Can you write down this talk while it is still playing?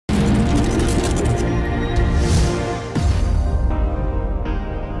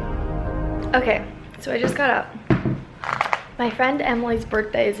Okay, so I just got up. My friend Emily's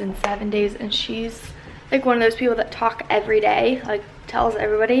birthday is in 7 days, and she's like one of those people that talk every day, like tells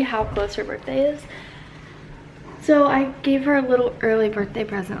everybody how close her birthday is. So I gave her a little early birthday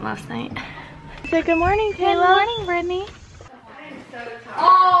present last night. So good morning, Kayla. Good morning, Brittney.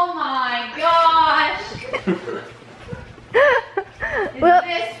 Oh my gosh! Is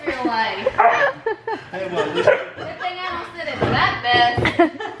this real life? Good thing I don't sit in that bed.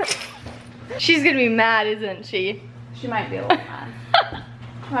 She's gonna be mad, isn't she? She might be a little mad.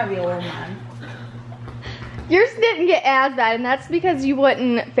 She might be a little mad. Yours didn't get as bad, and that's because you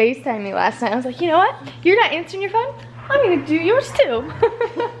wouldn't FaceTime me last night. I was like, you know what? You're not answering your phone? I'm gonna do yours too.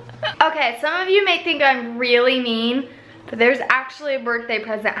 Okay, some of you may think I'm really mean, but there's actually a birthday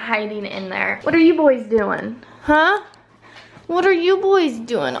present hiding in there. What are you boys doing? Huh? What are you boys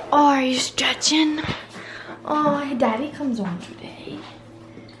doing? Oh, are you stretching? Oh, Daddy comes on today.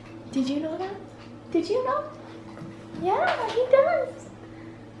 Did you know that? Did you know? Yeah, he does.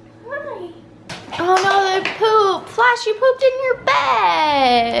 Hi. Oh no, they poop. Flash, you pooped in your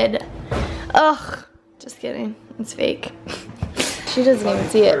bed. Ugh, just kidding. It's fake. She doesn't even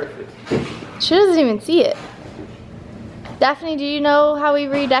see it. She doesn't even see it. Daphne, do you know how we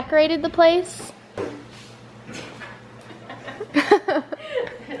redecorated the place?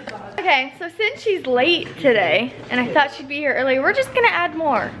 Okay, so since she's late today, and I thought she'd be here early, we're just gonna add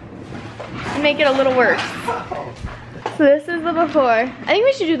more and make it a little worse. So this is the before. I think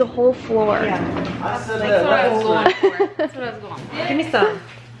we should do the whole floor. Yeah. That's what I was going for. That's what I was going for. Give me some.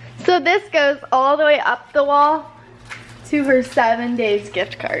 So this goes all the way up the wall to her 7 days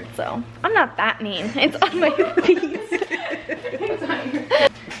gift card. So I'm not that mean. It's on my feet.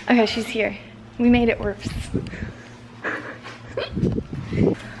 Okay, she's here. We made it worse.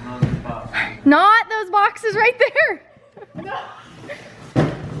 Not those boxes right there. No.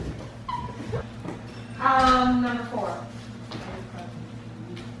 Number 4.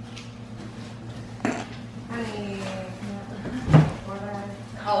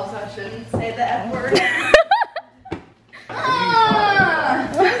 Oh, so I shouldn't say the F word.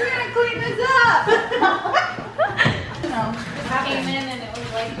 Who's gonna clean this up? No, it came in and it was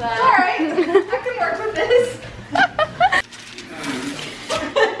like that. Alright, I can work with this.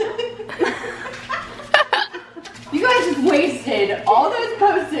 You guys just wasted all those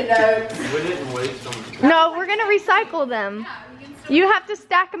Post-it notes. We didn't waste them. No, we're gonna recycle them. Yeah, we can still. You have to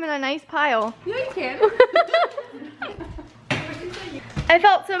stack them in a nice pile. Yeah, you can. I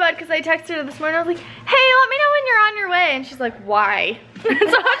felt so bad because I texted her this morning. I was like, hey, let me know when you're on your way. And she's like, why?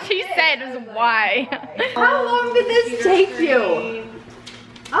 That's all she said was why. How long did this take you?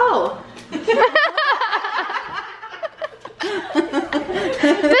 Oh. Does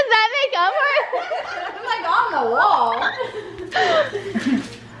that make up for it? I'm like on the wall.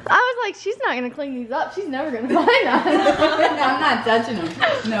 I was like, she's not gonna clean these up. She's never gonna find us. No, I'm not touching them.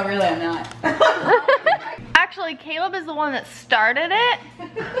 No, really, I'm not. Actually, Caleb is the one that started it.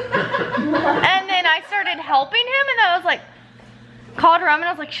 And then I started helping him, and I was like, called around and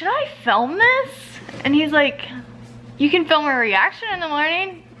I was like, should I film this? And he's like, you can film a reaction in the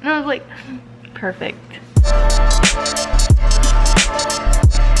morning. And I was like, perfect.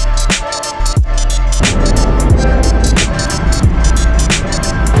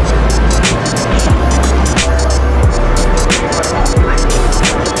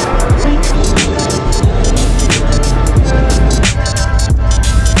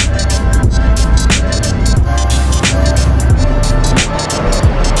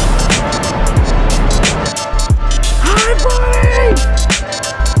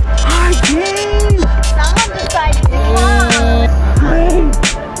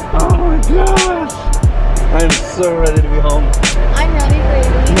 So ready to be home. I'm ready for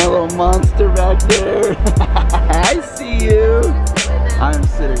you. My little monster back there. I see you. I'm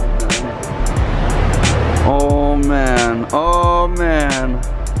sitting down. Oh man. Oh man.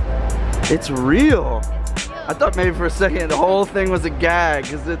 It's real. I thought maybe for a second the whole thing was a gag.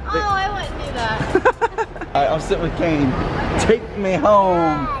 Cause I wouldn't do that. I'll sit with Kane. Okay. Take me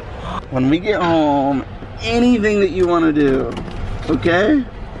home. When we get home, anything that you want to do. Okay?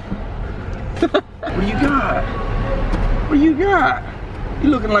 What do you got? What do you got? You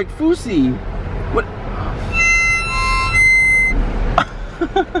looking like Fousey. What?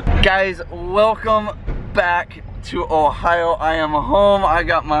 Guys, welcome back to Ohio. I am home. I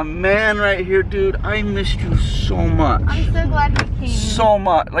got my man right here, dude. I missed you so much. I'm so glad he came. So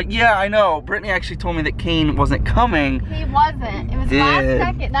much. Like, yeah, I know. Brittney actually told me that Kane wasn't coming. He wasn't. It was last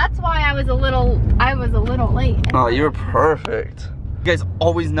second. That's why I was a little late. Oh, you were perfect. You guys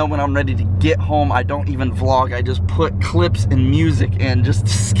always know when I'm ready to get home, I don't even vlog. I just put clips and music in just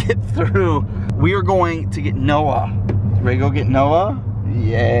to skip through. We are going to get Noah. Ready to go get Noah?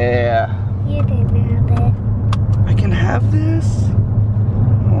 Yeah. You can have it. I can have this?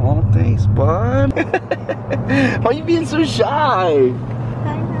 Oh, thanks, bud. Why are you being so shy?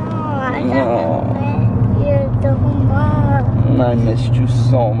 I know. You're the mom. I missed you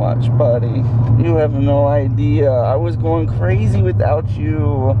so much, buddy. You have no idea. I was going crazy without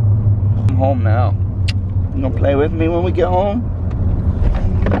you. I'm home now. You gonna play with me when we get home?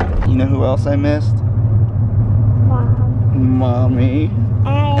 You know who else I missed? Mom. Mommy.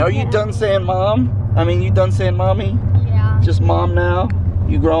 Are you done saying mom? I mean, you done saying mommy? Yeah. Just mom now?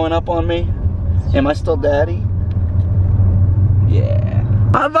 You growing up on me? Am I still daddy? Yeah.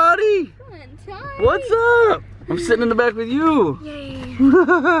 Hi, buddy. What's up? I'm sitting in the back with you. Yay.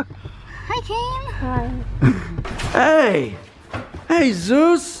 Hi, Kane. Hi. Hey. Hey,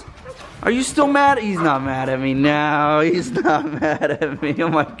 Zeus. Are you still mad? He's not mad at me now. He's not mad at me. Oh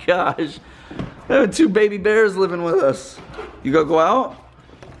my gosh. I have 2 baby bears living with us. You gonna go out?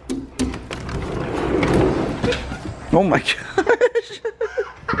 Oh my gosh.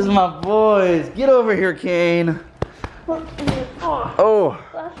 This is my boys. Get over here, Kane. Oh.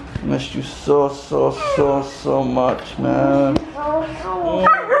 Missed you so much, man.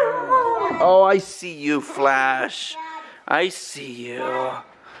 Oh, I see you, Flash. I see you.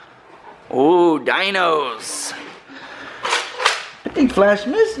 Oh, dinos. I think Flash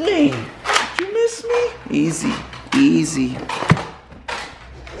missed me. Did you miss me? Easy, easy.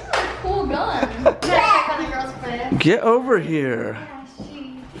 Cool gun. Get over here.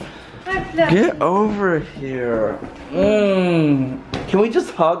 Get over here. Can we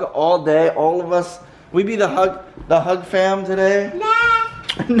just hug all day, all of us? We be the hug fam today? Nah.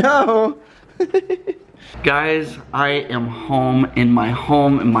 No. Guys, I am home in my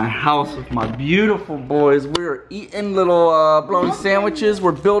house with my beautiful boys. We're eating little bologna sandwiches.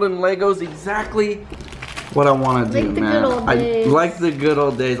 We're building Legos, exactly what I want to do, man. I like the good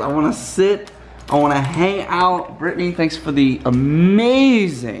old days. I want to sit, I want to hang out. Brittney, thanks for the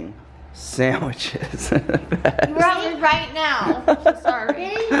amazing sandwiches. We're out right now.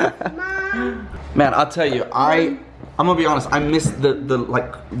 Sorry. Mom. Man, I'll tell you, I'm gonna be honest, I missed the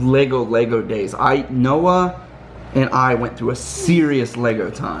like Lego days. Noah and I went through a serious Lego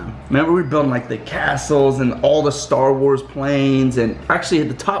time. Remember, we were building like the castles and all the Star Wars planes, and actually at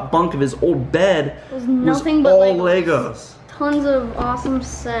the top bunk of his old bed was nothing but all Legos. Tons of awesome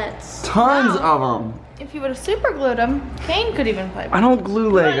sets. Tons of them. If you would have super glued them, Kane could even play with them. I don't glue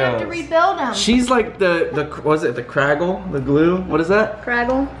You Legos. don't have to rebuild them. She's like was it the Craggle? The glue? What is that?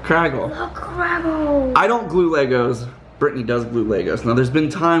 Craggle. Craggle. The Craggle. I don't glue Legos. Brittney does glue Legos. Now, there's been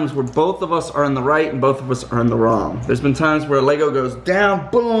times where both of us are in the right and both of us are in the wrong. There's been times where a Lego goes down,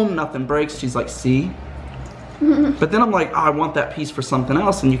 boom, nothing breaks. She's like, see? But then I'm like, oh, I want that piece for something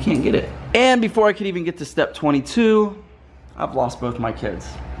else, and you can't get it. And before I could even get to step 22, I've lost both my kids.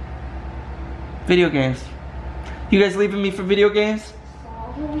 Video games. You guys leaving me for video games?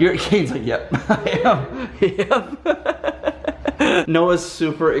 Kane's like, yep, I am. Yep. Noah's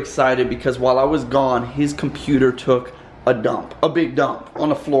super excited because while I was gone, his computer took a dump. A big dump on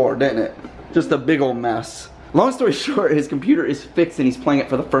the floor, didn't it? Just a big old mess. Long story short, his computer is fixed and he's playing it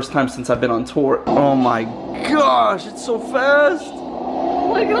for the first time since I've been on tour. Oh my gosh, it's so fast.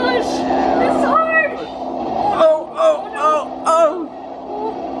 Oh my gosh, it's hard. Oh.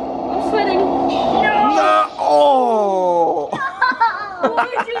 I'm sweating. No. Oh.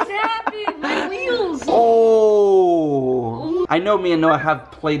 What just happened? My wheels. Oh. I know me and Noah have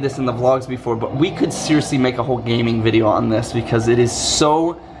played this in the vlogs before, but we could seriously make a whole gaming video on this because it's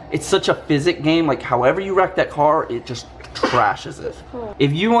such a physics game. Like, however you wreck that car, it just trashes it. Cool.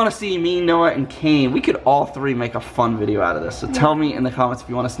 If you want to see me, Noah, and Kane, we could all 3 make a fun video out of this. So tell me in the comments if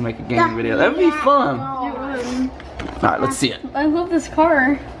you want us to make a gaming video. That would be fun. It would. Alright, let's see it. I love this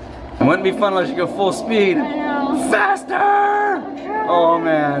car. It wouldn't be fun unless you go full speed. I know. Faster! Oh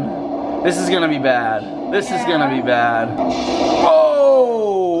man. This is gonna be bad. This is gonna be bad.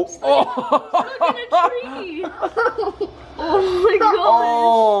 Oh! Stuck in a tree. Oh my gosh.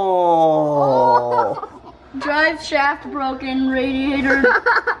 Oh! Drive shaft broken, radiator.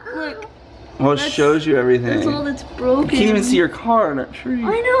 Look. Well, it shows you everything. That's all that's broken. You can't even see your car in that tree.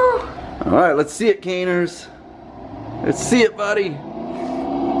 I know. Alright, let's see it, Caners. Let's see it, buddy.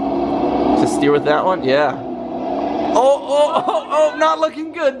 Just steer with that one? Yeah. Oh, not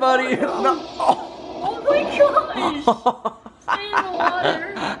looking good, buddy. No. Oh my gosh. Stay in the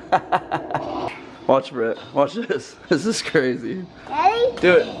water. Watch, Britt. Watch this. This is crazy. Daddy?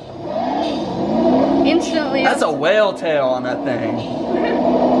 Do it. Instantly. That's a whale tail on that thing.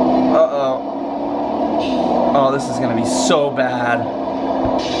 Uh-oh. Oh, this is gonna be so bad.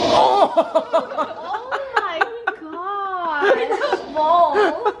 Oh! Oh my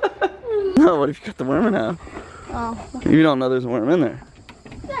gosh. No, what if you cut the worm in half? Oh. You don't know there's a worm in there.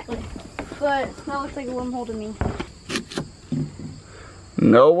 Exactly. But that looks like a worm holding me.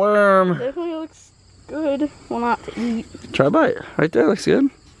 No worm. Definitely looks good. Well, not to eat. Try a bite. Right there, looks good.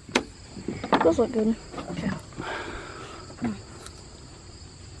 Does look good. Okay.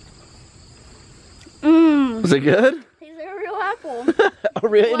 Mmm. Is it good? Is it a real apple? Oh,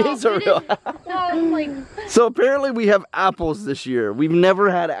 really? It is a real apple. Well, like, So apparently we have apples this year. We've never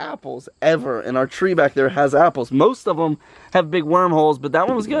had apples ever, and our tree back there has apples. Most of them have big wormholes, but that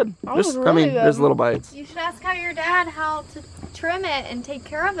one was good. That was really I mean, good. there's little bites. you should ask your dad how to trim it and take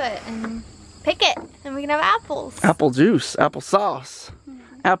care of it and pick it, and we can have apples. Apple juice, apple sauce,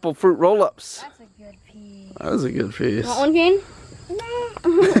 apple fruit roll-ups. That's a good piece. That was a good piece. Want one, Kane?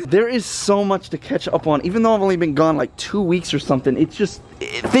 There is so much to catch up on. Even though I've only been gone like 2 weeks or something, it's just,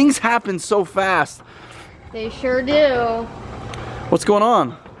 things happen so fast. They sure do. What's going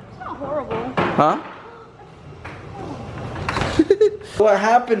on? It's not horrible. Huh? What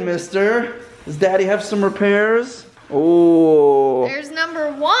happened, mister? Does daddy have some repairs? Oh. There's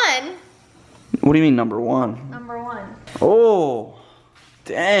number one. What do you mean number one? Number one. Oh.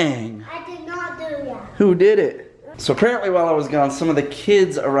 Dang. I did not do that. Who did it? So apparently while I was gone, some of the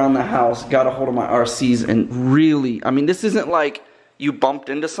kids around the house got a hold of my RCs and really, I mean, this isn't like you bumped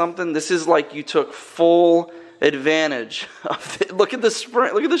into something. This is like you took full advantage of it. Look at the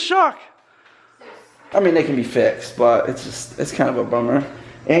sprint, look at the shock. I mean, they can be fixed, but it's just, it's kind of a bummer.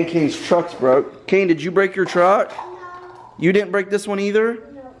 And Kane's truck's broke. Kane, did you break your truck? No. You didn't break this one either?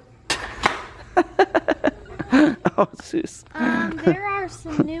 No. Oh, jeez. There are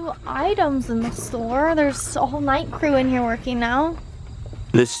some new items in the store. There's a whole night crew in here working now.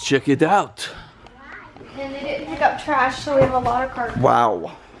 Let's check it out. And they didn't pick up trash, so we have a lot of carts.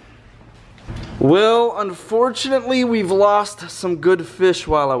 Wow. Well, unfortunately, we've lost some good fish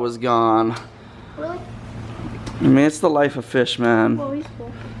while I was gone. Really? I mean, it's the life of fish, man. Well, he's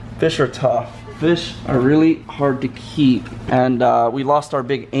cool. Fish are tough. Fish are really hard to keep. And we lost our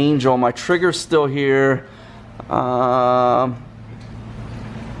big angel. My trigger's still here. The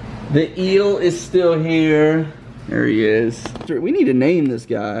eel is still here. There he is. We need to name this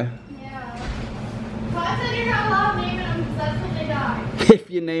guy. Yeah. Well, I said you're not allowed naming them because that's when they die. If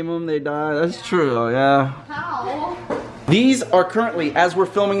you name them, they die. That's true, yeah. How? These are currently, as we're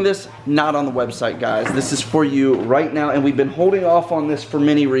filming this, not on the website, guys. This is for you right now, and we've been holding off on this for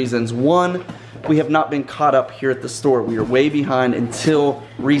many reasons. One, we have not been caught up here at the store. We are way behind until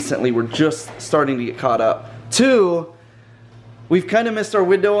recently. We're just starting to get caught up. Two, we've kind of missed our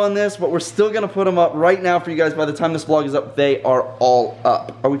window on this, but we're still going to put them up right now for you guys. By the time this vlog is up, they are all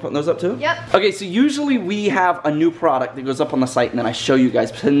up. Are we putting those up too? Yep. Okay, so usually we have a new product that goes up on the site, and then I show you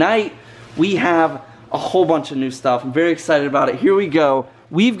guys. Tonight, we have a whole bunch of new stuff. I'm very excited about it. Here we go.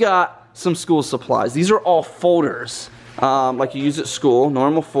 We've got some school supplies. These are all folders, like you use at school,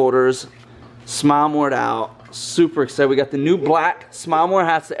 normal folders. Smile More it out. Super excited. We got the new black Smile More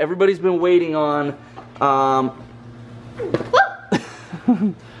hats that everybody's been waiting on. Flat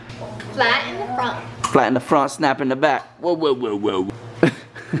in the front. Flat in the front, snap in the back. Whoa, whoa, whoa, whoa.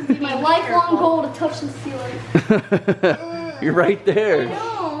 My lifelong goal to touch the ceiling. You're right there.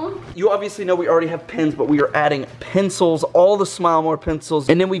 No. You obviously know we already have pens, but we are adding pencils, all the Smile More pencils.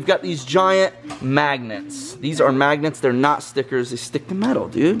 And then we've got these giant magnets. These are magnets, they're not stickers, they stick to metal,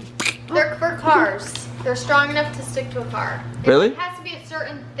 dude. They're for cars. They're strong enough to stick to a car. Really? It has to be a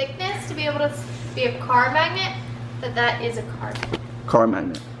certain thickness to be able to be a car magnet, but that is a car. Car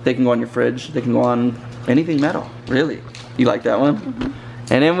magnet. They can go on your fridge, they can go on anything metal, really. You like that one? Mm-hmm.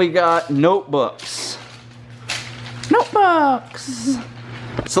 And then we got notebooks. Notebooks!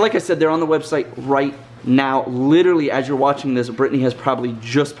 So like I said, they're on the website right now. Literally, as you're watching this, Brittney has probably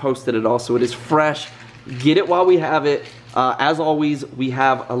just posted it all, so it is fresh. Get it while we have it. As always, we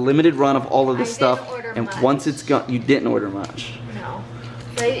have a limited run of all of this stuff. And much. once it's gone, you didn't order much. No.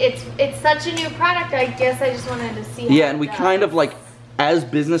 But it's such a new product, I guess I just wanted to see how Yeah, and we it kind of does. like, as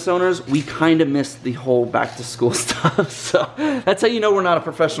business owners, we kind of missed the whole back to school stuff. So that's how you know we're not a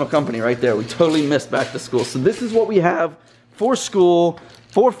professional company right there. We totally missed back to school. So this is what we have for school,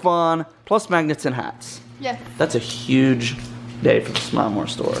 for fun, plus magnets and hats. Yeah. That's a huge day for the Smile More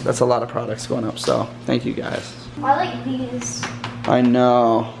store. That's a lot of products going up, so thank you guys. I like these. I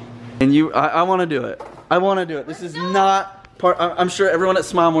know. And I want to do it. I want to do it. This is not part, I'm sure everyone at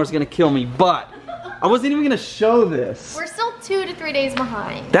Smile More is going to kill me, but I wasn't even going to show this. We're still 2 to 3 days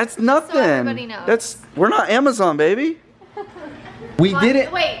behind. That's nothing. So everybody knows. We're not Amazon, baby. We did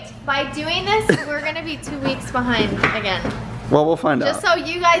it. Wait, by doing this, we're gonna be 2 weeks behind again. Well, we'll find out. Just so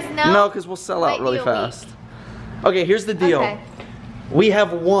you guys know. No, because we'll sell out really fast. Okay, here's the deal. Okay. We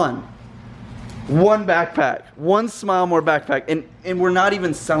have one backpack, one Smile More backpack, and we're not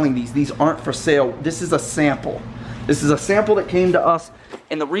even selling these. These aren't for sale. This is a sample. This is a sample that came to us,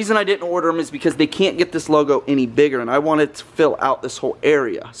 and the reason I didn't order them is because they can't get this logo any bigger, and I wanted to fill out this whole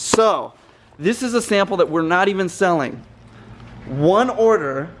area. So, this is a sample that we're not even selling. One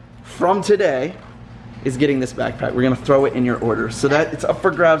order from today is getting this backpack. We're gonna throw it in your order. So that it's up for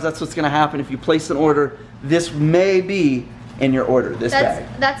grabs. That's what's gonna happen. If you place an order, this may be in your order, this bag.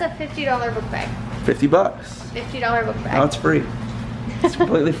 That's a $50 book bag. 50 bucks. $50 book bag. No, it's free. It's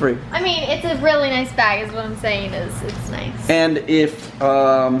completely free. I mean, it's a really nice bag is what I'm saying is it's nice. And if,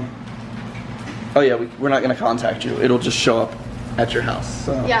 oh yeah, we're not gonna contact you. It'll just show up at your house.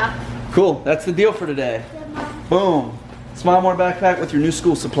 So. Yeah. Cool, that's the deal for today. Boom. Smile More backpack with your new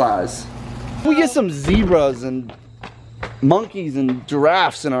school supplies. We get some zebras and monkeys and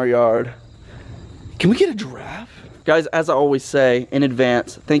giraffes in our yard. Can we get a giraffe? Guys, as I always say in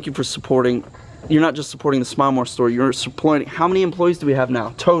advance, thank you for supporting. You're not just supporting the Smile More store, you're supporting, how many employees do we have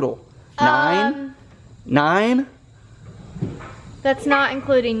now? Total? 9? 9? That's not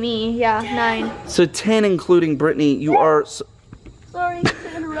including me, yeah, 9. So 10 including Brittney. You are, Sorry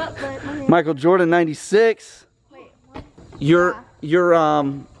to interrupt, but my Michael Jordan 96. Wait, what? You're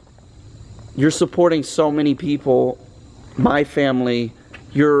supporting so many people, my family.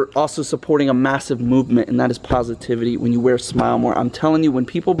 You're also supporting a massive movement, and that is positivity when you wear Smile More. I'm telling you, when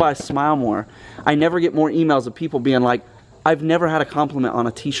people buy Smile More, I never get more emails of people being like, I've never had a compliment on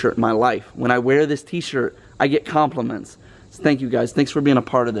a t-shirt in my life. When I wear this t-shirt, I get compliments. So thank you guys. Thanks for being a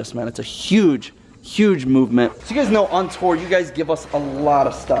part of this, man. It's a huge, huge movement. So you guys know on tour, you guys give us a lot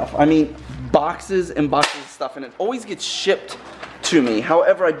of stuff. I mean, boxes and boxes of stuff, and it always gets shipped to me.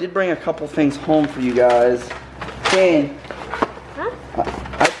 However, I did bring a couple things home for you guys. Kane,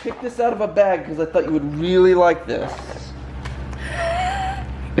 I picked this out of a bag because I thought you would really like this.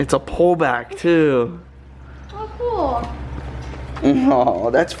 It's a pullback too. Oh, cool. Oh,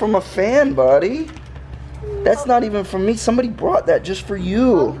 that's from a fan, buddy. That's not even from me. Somebody brought that just for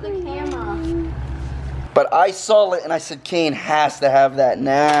you. The camera. But I saw it and I said, Kane has to have that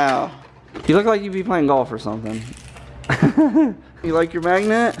now. You look like you'd be playing golf or something. You like your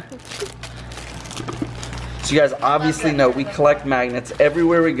magnet? So you guys obviously know we collect magnets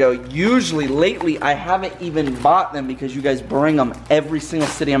everywhere we go. Usually, lately, I haven't even bought them because you guys bring them. Every single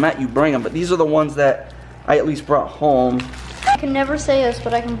city I'm at, you bring them. But these are the ones that I at least brought home. I can never say this,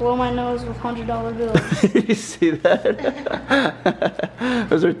 but I can blow my nose with $100 bills. You see that?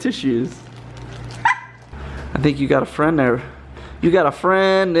 Those are tissues. I think you got a friend there. You got a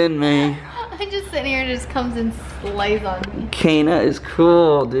friend in me. I just sit here and it just comes and slays on me. Kana is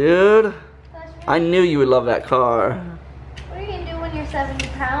cool, dude. I knew you would love that car. What are you gonna do when you're 70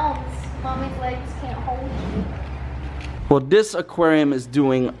 pounds? Mommy's legs can't hold you. Well, this aquarium is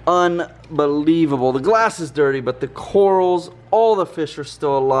doing unbelievable. The glass is dirty, but the corals, all the fish are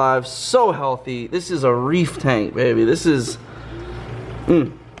still alive, so healthy. This is a reef tank, baby. This is,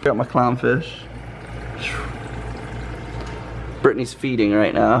 got my clownfish. Brittney's feeding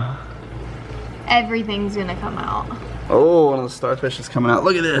right now. Everything's gonna come out. Oh, one of the starfish is coming out.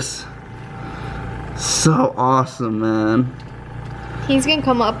 Look at this. So awesome, man. He's gonna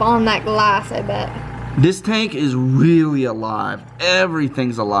come up on that glass, I bet. This tank is really alive.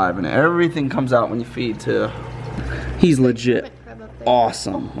 Everything's alive and everything comes out when you feed too. He's legit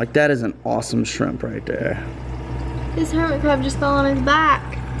awesome. Like that is an awesome shrimp right there. His hermit crab just fell on his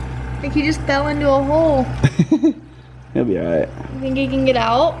back. Like he just fell into a hole. He'll be alright. You think he can get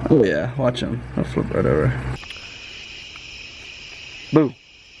out? Oh yeah, watch him. I'll flip right over. Boo.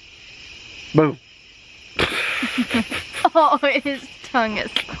 Boo. Oh, his tongue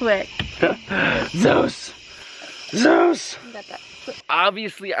is quick. Zeus. Zeus. Got that.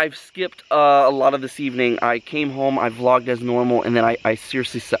 Obviously, I've skipped a lot of this evening. I came home, I vlogged as normal, and then I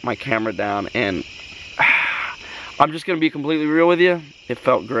seriously set my camera down, and I'm just gonna be completely real with you. It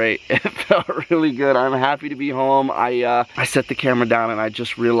felt great. It felt really good. I'm happy to be home. I set the camera down, and I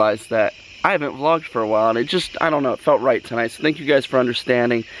just realized that I haven't vlogged for a while, and it just, I don't know, it felt right tonight. So thank you guys for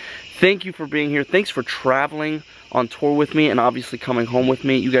understanding. Thank you for being here. Thanks for traveling on tour with me and obviously coming home with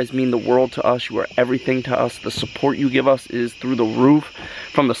me. You guys mean the world to us. You are everything to us. The support you give us is through the roof.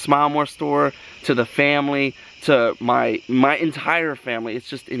 From the Smile More store to the family to my entire family. It's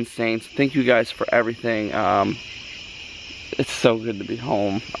just insane. So thank you guys for everything. It's so good to be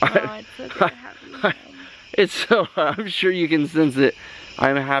home. Oh, it's so good to have you home. It's so, I'm sure you can sense it.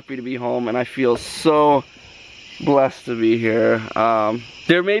 I'm happy to be home and I feel so blessed to be here.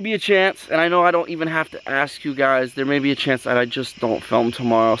 There may be a chance, and I know I don't even have to ask you guys, there may be a chance that I just don't film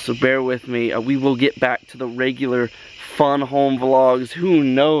tomorrow, so bear with me. We will get back to the regular fun home vlogs. Who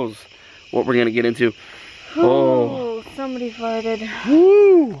knows what we're gonna get into. Oh, somebody farted.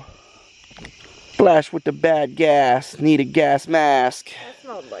 Woo! Splash with the bad gas. Need a gas mask. That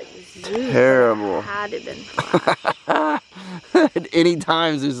smelled like Zeus. Terrible. Had it been flash. At any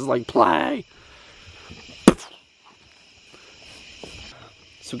times this is like play.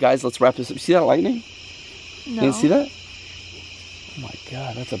 So guys, let's wrap this up. You see that lightning? No. You didn't see that? Oh my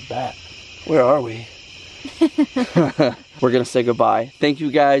god, that's a bat. Where are we? We're gonna say goodbye. Thank you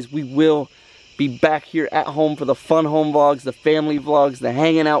guys. We will be back here at home for the fun home vlogs, the family vlogs, the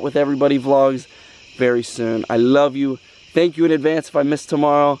hanging out with everybody vlogs very soon. I love you. Thank you in advance if I miss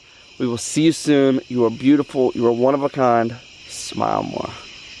tomorrow. We will see you soon. You are beautiful. You are one of a kind. Smile more.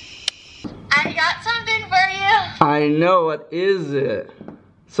 I got something for you. I know. What is it?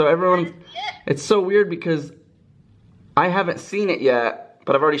 So everyone, it's so weird because I haven't seen it yet,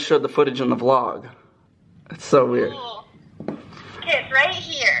 but I've already showed the footage in the vlog. It's so weird. Cool. Okay, it's right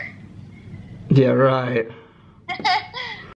here. Yeah, right.